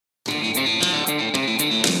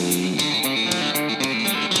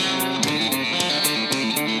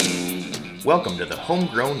Welcome to the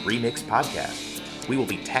Homegrown Remix Podcast. We will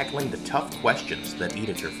be tackling the tough questions that eat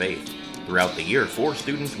at your faith. Throughout the year, 4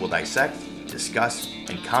 students will dissect, discuss,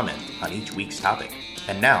 and comment on each week's topic.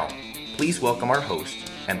 And now, please welcome our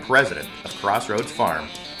host and president of Crossroads Farm,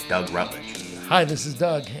 Doug Rutledge. Hi, this is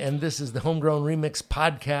Doug, and this is the Homegrown Remix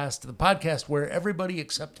Podcast, the podcast where everybody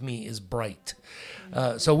except me is bright.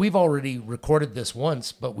 So we've already recorded this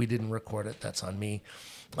once, but we didn't record it. That's on me.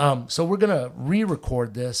 So we're going to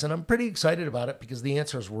re-record this, and I'm pretty excited about it because the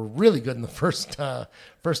answers were really good in the first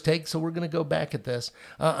take, so we're going to go back at this.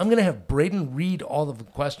 I'm going to have Braden read all of the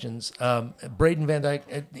questions. Braden Van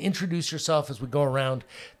Dyke, introduce yourself as we go around.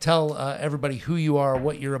 Tell everybody who you are,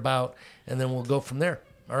 what you're about, and then we'll go from there.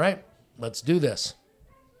 All right? Let's do this.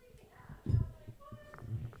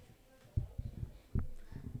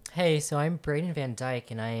 Hey, so I'm Braden Van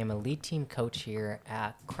Dyke, and I am a lead team coach here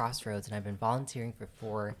at Crossroads, and I've been volunteering for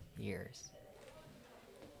 4 years.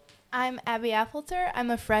 I'm Abby Appleter.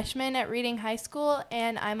 I'm a freshman at Reading High School,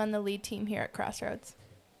 and I'm on the lead team here at Crossroads.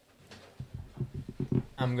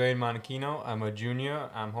 I'm Graydon Monachino. I'm a junior.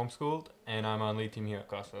 I'm homeschooled, and I'm on lead team here at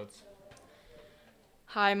Crossroads.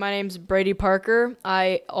 Hi, my name's Brady Parker.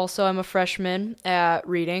 I also am a freshman at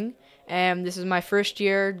Reading, and this is my first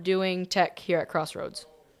year doing tech here at Crossroads.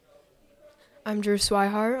 I'm Drew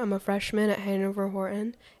Swihart. I'm a freshman at Hanover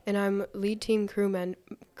Horton, and I'm lead team crew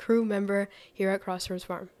member here at Crossroads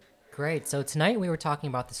Farm. Great. So tonight we were talking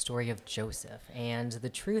about the story of Joseph, and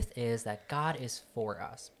the truth is that God is for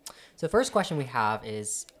us. So the first question we have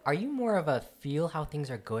is, are you more of a feel how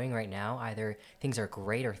things are going right now, either things are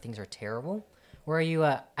great or things are terrible? Or are you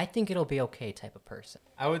a, I think it'll be okay type of person?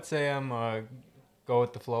 I would say I'm a go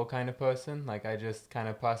with the flow kind of person. Like, I just kind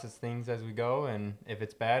of process things as we go, and if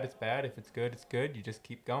it's bad, it's bad. If it's good, it's good. You just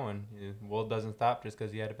keep going. The world doesn't stop just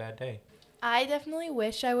because you had a bad day. I definitely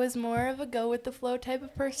wish I was more of a go-with-the-flow type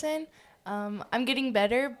of person. I'm getting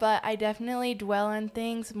better, but I definitely dwell on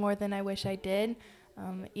things more than I wish I did.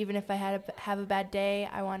 Even if I have a bad day,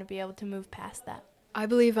 I want to be able to move past that. I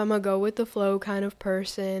believe I'm a go-with-the-flow kind of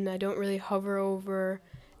person. I don't really hover over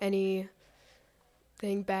anything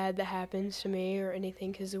bad that happens to me or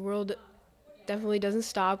anything, because the world definitely doesn't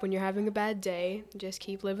stop when you're having a bad day. Just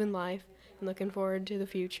keep living life and looking forward to the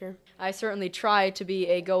future. I certainly try to be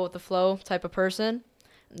a go-with-the-flow type of person.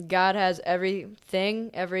 God has everything,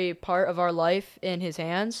 every part of our life in his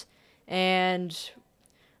hands, and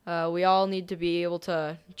we all need to be able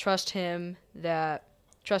to trust in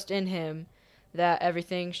him that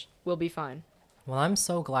everything will be fine. Well, I'm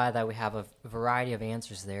so glad that we have a variety of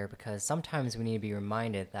answers there, because sometimes we need to be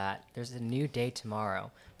reminded that there's a new day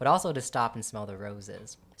tomorrow, but also to stop and smell the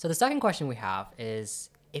roses. So the second question we have is,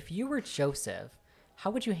 if you were Joseph, how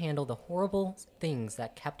would you handle the horrible things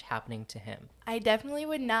that kept happening to him? I definitely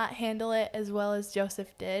would not handle it as well as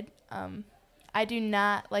Joseph did. I do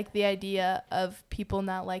not like the idea of people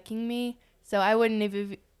not liking me, so I wouldn't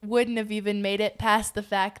have even made it past the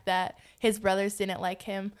fact that his brothers didn't like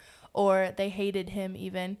him or they hated him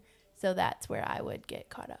even. So that's where I would get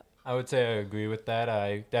caught up. I would say I agree with that.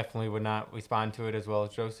 I definitely would not respond to it as well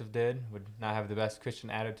as Joseph did. Would not have the best Christian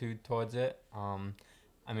attitude towards it.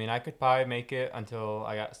 I could probably make it until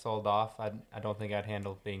I got sold off. I don't think I'd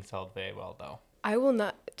handle being sold very well, though. I will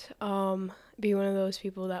not be one of those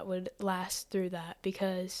people that would last through that,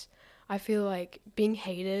 because I feel like being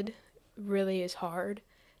hated really is hard.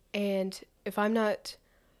 And if I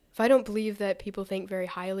don't believe that people think very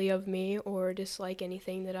highly of me or dislike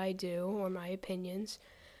anything that I do or my opinions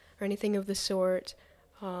or anything of the sort,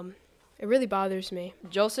 it really bothers me.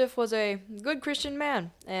 Joseph was a good Christian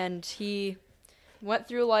man, and he went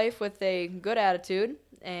through life with a good attitude,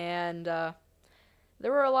 and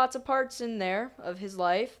there were lots of parts in there of his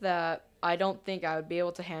life that I don't think I would be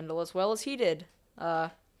able to handle as well as he did.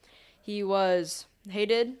 He was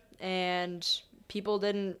hated, and people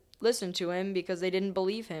didn't listen to him because they didn't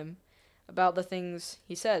believe him about the things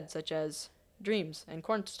he said, such as dreams and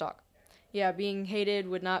cornstalk. Yeah, being hated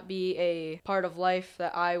would not be a part of life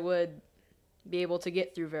that I would be able to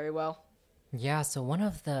get through very well. Yeah, so one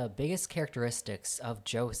of the biggest characteristics of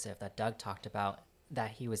Joseph that Doug talked about,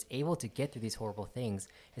 that he was able to get through these horrible things,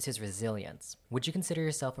 is his resilience. Would you consider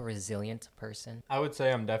yourself a resilient person? I would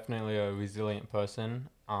say I'm definitely a resilient person.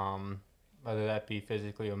 Whether that be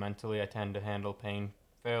physically or mentally, I tend to handle pain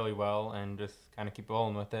fairly well and just kind of keep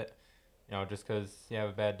rolling with it. Just because you have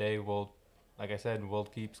a bad day, like I said, the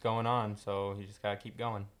world keeps going on, so you just got to keep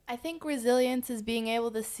going. I think resilience is being able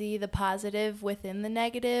to see the positive within the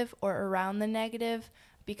negative or around the negative,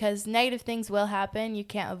 because negative things will happen. You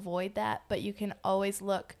can't avoid that, but you can always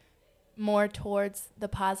look more towards the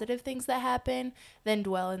positive things that happen than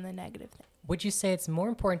dwell in the negative things. Would you say it's more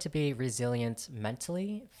important to be resilient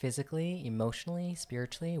mentally, physically, emotionally,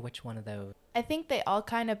 spiritually? Which one of those? I think they all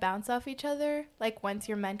kind of bounce off each other. Like once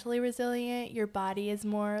you're mentally resilient, your body is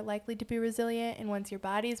more likely to be resilient. And once your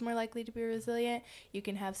body is more likely to be resilient, you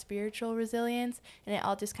can have spiritual resilience. And it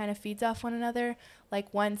all just kind of feeds off one another.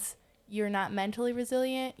 Like once you're not mentally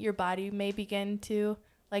resilient, your body may begin to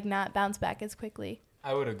like not bounce back as quickly.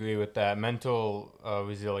 I would agree with that. Mental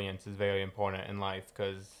resilience is very important in life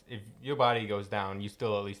because if your body goes down, you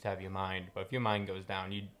still at least have your mind. But if your mind goes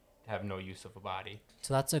down, you have no use of a body.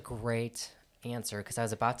 So that's a great answer because I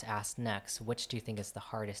was about to ask next, which do you think is the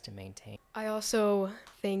hardest to maintain? I also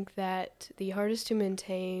think that the hardest to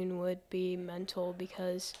maintain would be mental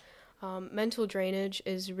because mental drainage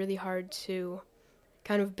is really hard to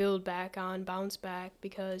kind of build back on, bounce back,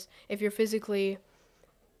 because if you're physically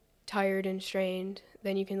tired and strained,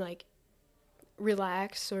 then you can like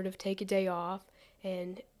relax, sort of take a day off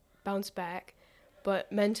and bounce back.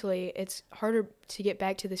 But mentally, it's harder to get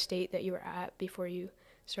back to the state that you were at before you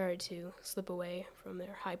started to slip away from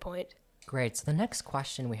their high point. Great. So the next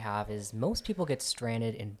question we have is most people get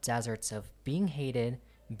stranded in deserts of being hated,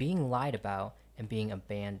 being lied about, and being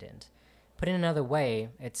abandoned. Put in another way,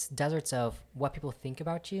 it's deserts of what people think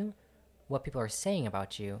about you, what people are saying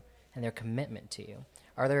about you, and their commitment to you.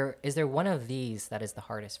 Is there one of these that is the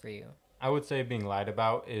hardest for you? I would say being lied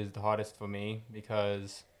about is the hardest for me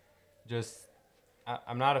because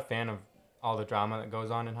I'm not a fan of all the drama that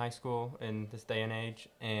goes on in high school in this day and age.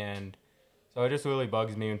 And so it just really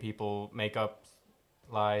bugs me when people make up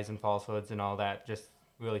lies and falsehoods and all that just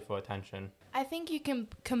really for attention. I think you can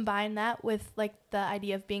combine that with like the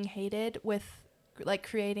idea of being hated with like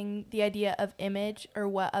creating the idea of image or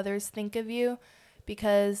what others think of you,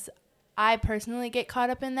 because I personally get caught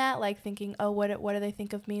up in that, like thinking, oh, what do they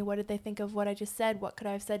think of me? What did they think of what I just said? What could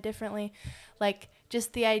I have said differently? Like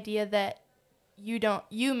just the idea that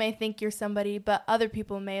you may think you're somebody, but other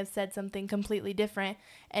people may have said something completely different,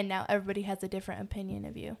 and now everybody has a different opinion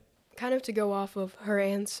of you. Kind of to go off of her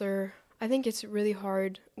answer, I think it's really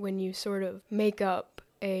hard when you sort of make up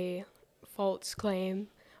a false claim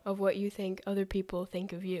of what you think other people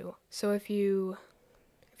think of you. So if you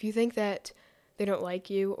think that they don't like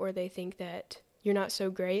you or they think that you're not so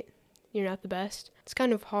great, you're not the best, it's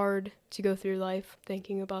kind of hard to go through life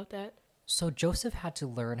thinking about that. So Joseph had to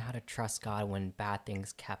learn how to trust God when bad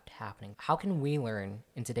things kept happening. How can we learn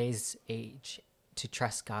in today's age to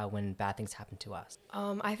trust God when bad things happen to us?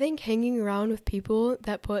 I think hanging around with people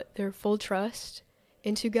that put their full trust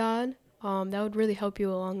into God, that would really help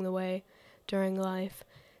you along the way during life.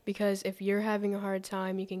 Because if you're having a hard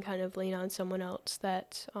time, you can kind of lean on someone else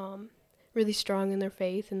that's really strong in their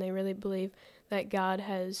faith and they really believe that God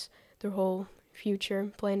has their whole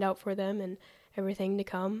future planned out for them and everything to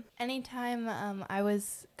come. Anytime I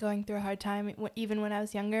was going through a hard time, even when I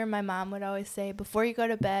was younger, my mom would always say, before you go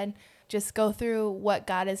to bed, just go through what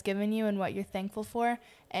God has given you and what you're thankful for.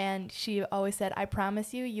 And she always said, I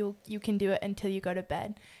promise you can do it until you go to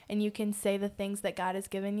bed. And you can say the things that God has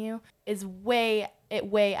given you it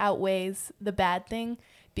way outweighs the bad thing,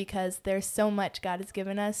 because there's so much God has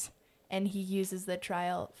given us, and he uses the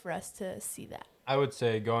trial for us to see that. I would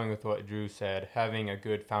say, going with what Drew said, having a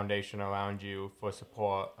good foundation around you for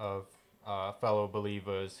support of fellow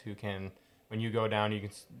believers who can, when you go down,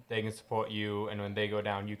 they can support you, and when they go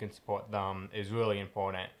down, you can support them, is really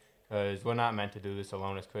important. Because we're not meant to do this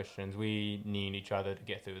alone as Christians. We need each other to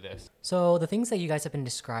get through this. So the things that you guys have been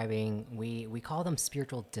describing, we call them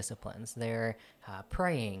spiritual disciplines. They're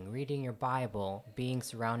praying, reading your Bible, being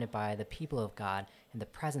surrounded by the people of God, and the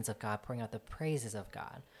presence of God, pouring out the praises of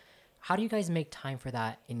God. How do you guys make time for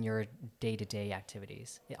that in your day-to-day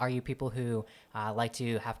activities? Are you people who like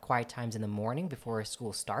to have quiet times in the morning before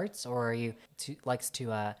school starts, or are you likes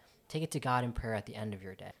to take it to God in prayer at the end of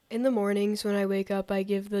your day? In the mornings when I wake up, I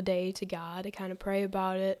give the day to God. I kind of pray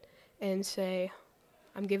about it and say,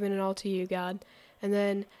 I'm giving it all to you, God. And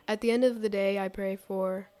then at the end of the day, I pray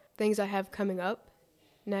for things I have coming up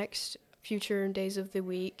next, future days of the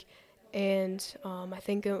week. And I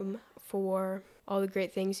thank him for all the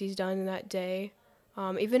great things he's done in that day.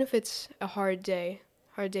 Even if it's a hard day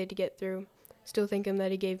to get through, still thank him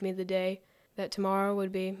that he gave me the day, that tomorrow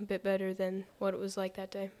would be a bit better than what it was like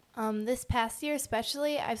that day. This past year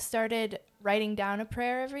especially, I've started writing down a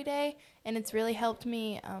prayer every day, and it's really helped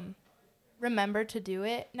me remember to do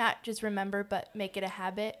it. Not just remember, but make it a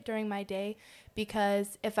habit during my day,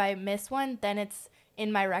 because if I miss one, then it's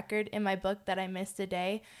in my record, in my book, that I missed a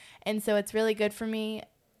day. And so it's really good for me.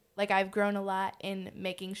 Like, I've grown a lot in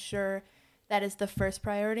making sure that is the first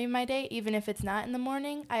priority of my day. Even if it's not in the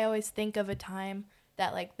morning, I always think of a time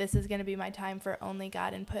that like this is going to be my time for only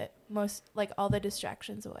God and put most like all the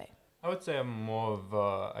distractions away? I would say I'm more of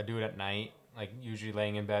I do it at night, like usually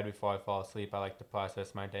laying in bed before I fall asleep. I like to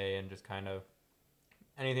process my day and just kind of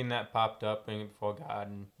anything that popped up, bring it before God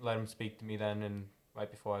and let him speak to me then and right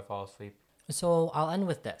before I fall asleep. So I'll end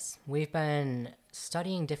with this. We've been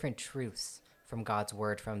studying different truths from God's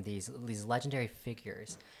word from these legendary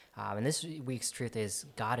figures. And this week's truth is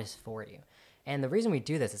God is for you. And the reason we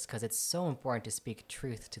do this is because it's so important to speak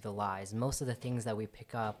truth to the lies. Most of the things that we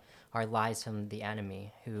pick up are lies from the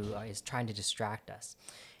enemy who is trying to distract us.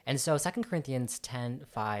 And so 2 Corinthians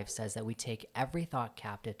 10:5 says that we take every thought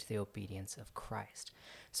captive to the obedience of Christ.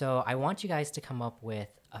 So I want you guys to come up with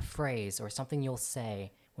a phrase or something you'll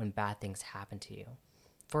say when bad things happen to you.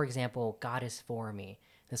 For example, God is for me.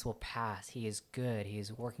 This will pass. He is good. He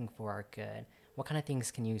is working for our good. What kind of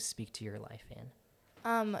things can you speak to your life in?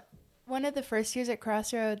 One of the first years at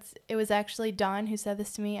Crossroads, it was actually Dawn who said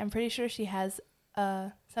this to me. I'm pretty sure she has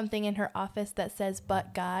something in her office that says,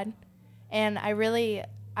 "but God." And I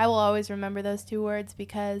will always remember those two words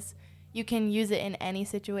because you can use it in any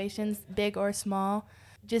situations, big or small.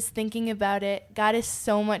 Just thinking about it, God is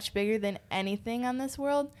so much bigger than anything on this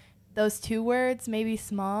world. Those two words may be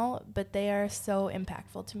small, but they are so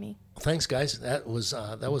impactful to me. Thanks, guys. That was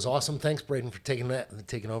awesome. Thanks, Braden, for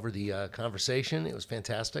taking over the conversation. It was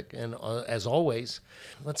fantastic. And as always,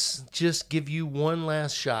 let's just give you one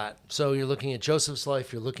last shot. So you're looking at Joseph's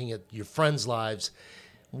life. You're looking at your friends' lives.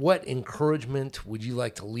 What encouragement would you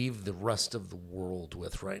like to leave the rest of the world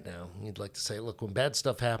with right now? You'd like to say, look, when bad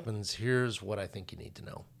stuff happens, here's what I think you need to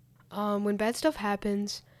know. When bad stuff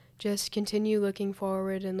happens, just continue looking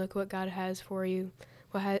forward and look what God has for you,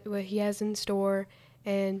 what He has in store,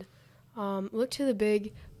 and look to the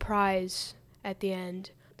big prize at the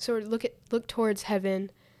end. So look towards heaven,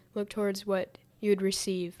 look towards what you would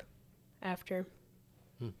receive after.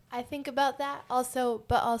 I think about that also,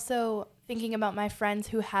 but also thinking about my friends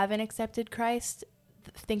who haven't accepted Christ,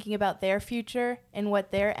 thinking about their future and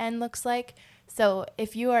what their end looks like. So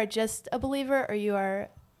if you are just a believer or you are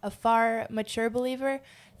a far mature believer,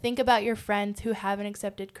 think about your friends who haven't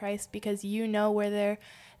accepted Christ because you know where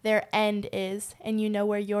their end is and you know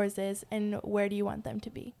where yours is and where do you want them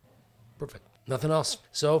to be. Perfect. Nothing else.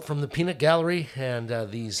 So from the Peanut Gallery and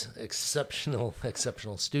these exceptional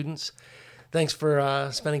students, thanks for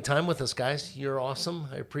spending time with us, guys. You're awesome.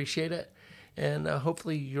 I appreciate it. And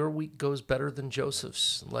hopefully your week goes better than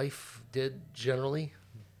Joseph's life did generally.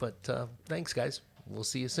 But thanks, guys. We'll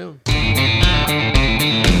see you soon.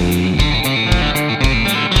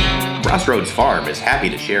 Crossroads Farm is happy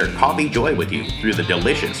to share coffee joy with you through the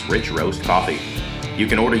delicious Rich Roast coffee. You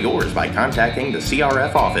can order yours by contacting the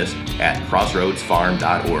CRF office at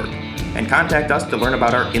crossroadsfarm.org and contact us to learn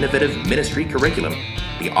about our innovative ministry curriculum,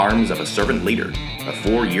 The Arms of a Servant Leader, a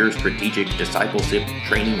 4-year strategic discipleship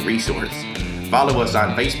training resource. Follow us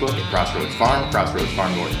on Facebook at Crossroads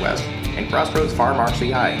Farm Northwest, and Crossroads Farm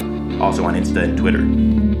RCI, also on Insta and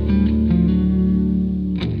Twitter.